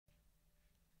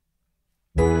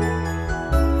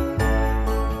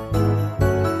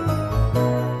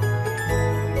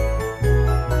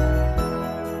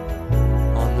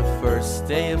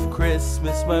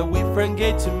Christmas, my wee friend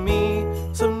gave to me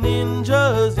some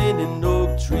ninjas in an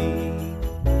oak tree.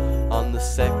 On the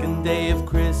second day of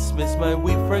Christmas, my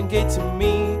wee friend gave to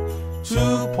me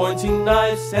 2 pointing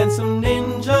knives and some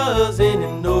ninjas in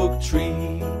an oak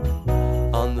tree.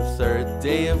 On the third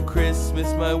day of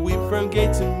Christmas, my wee friend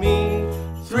gave to me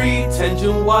 3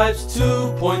 tangent wives,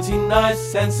 2 pointing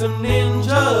knives and some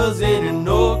ninjas in an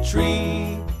oak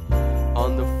tree.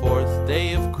 On the fourth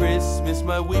day of Christmas,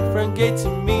 my wee friend gave to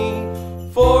me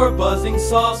 4 buzzing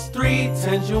saws, 3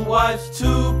 tangent wives,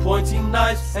 2 pointing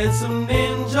knives and some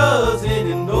ninjas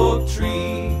in an oak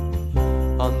tree.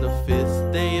 On the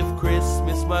fifth day of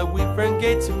Christmas, my wee friend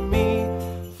gave to me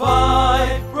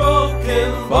 5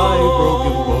 broken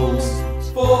bones,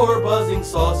 4 buzzing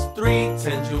saws, 3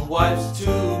 tangent wives, 2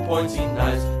 pointing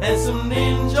knives and some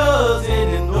ninjas in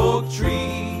an oak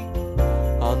tree.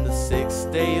 On the sixth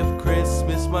day of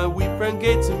Christmas, my wee friend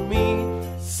gave to me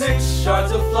 6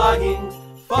 shards of flagging,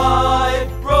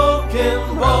 5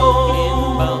 broken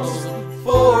bones,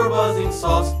 4 buzzing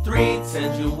saws, 3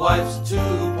 tangent wives, 2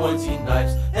 pointing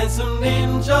knives and some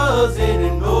ninjas in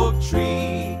an oak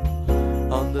tree.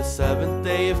 On the seventh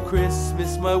day of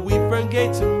Christmas, my wee friend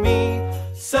gave to me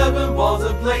 7 balls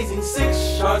of blazing, 6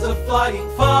 shards of flying,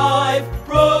 5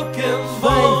 broken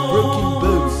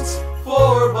bones,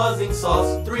 4 buzzing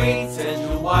saws, 3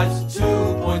 tangent wives, 2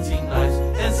 pointing knives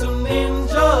and some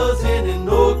ninjas in an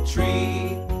oak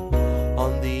tree.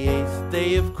 On the 8th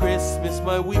day of Christmas,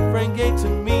 my wee friend gave to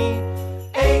me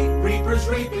 8 reapers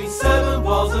reaping, 7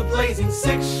 balls of blazing,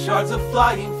 6 shards of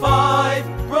flying, 5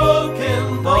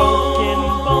 broken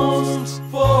bones,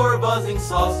 4 buzzing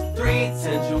saws, 3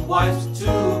 tangent wives, 2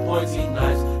 pointing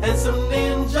knives and some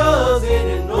ninjas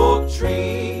in an oak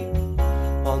tree.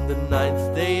 On the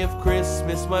 9th day of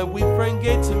Christmas, my wee friend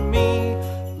gave to me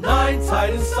 9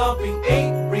 titans stomping,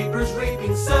 8 reapers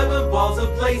reaping, 7 balls of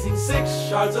blazing, 6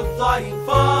 shards of flying,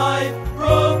 5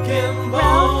 broken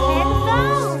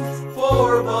bones,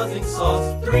 4 buzzing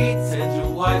saws, 3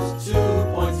 tangent wives, 2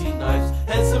 pointing knives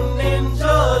and some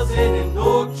ninjas in an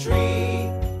oak tree.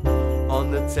 On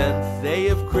the 10th day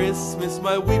of Christmas,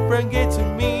 my wee friend gave to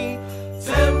me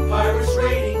 10 pirates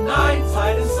raiding, 9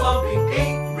 titans stomping,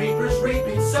 8 reapers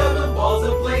reaping, 7 balls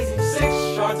of blazing,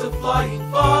 6 shards of flying,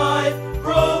 5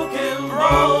 broken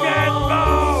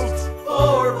bones,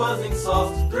 4 buzzing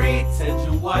saws, 3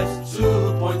 tangent wives,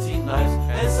 2 pointing knives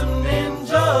and some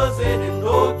ninjas in an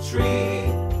oak tree.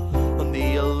 On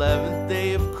the 11th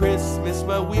day of Christmas,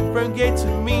 my wee friend gave to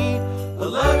me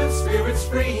 11 spirits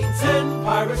freeing, 10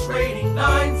 pirates raiding,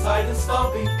 9 titans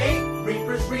stomping, 8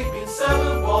 reapers reaping,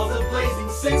 7 balls of blazing,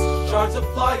 6 shards of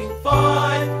flying,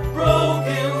 5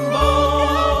 broken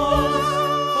bones,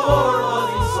 4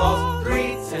 buzzing saws,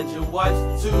 3 tangent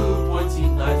wives, 2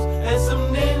 pointing knives and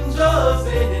some ninjas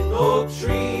in an oak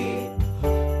tree.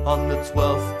 On the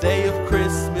 12th day of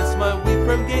Christmas, my wee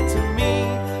friend gave to me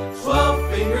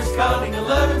 12 fingers counting,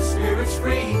 11 spirits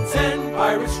freeing, 10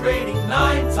 pirates raiding,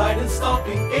 9 titans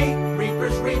stomping, 8